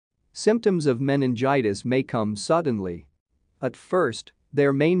Symptoms of meningitis may come suddenly. At first,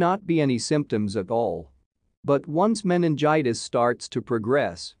 there may not be any symptoms at all. But once meningitis starts to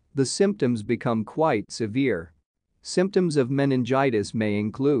progress, the symptoms become quite severe. Symptoms of meningitis may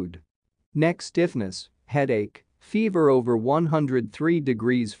include neck stiffness, headache, fever over 103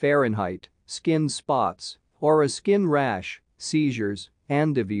 degrees Fahrenheit, skin spots, or a skin rash, seizures,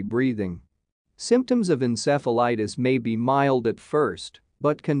 and heavy breathing. Symptoms of encephalitis may be mild at first,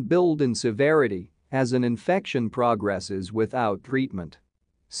 but can build in severity as an infection progresses without treatment.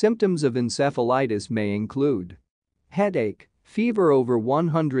 Symptoms of encephalitis may include headache, fever over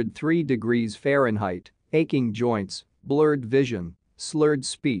 103 degrees Fahrenheit, aching joints, blurred vision, slurred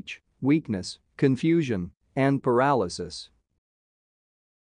speech, weakness, confusion, and paralysis.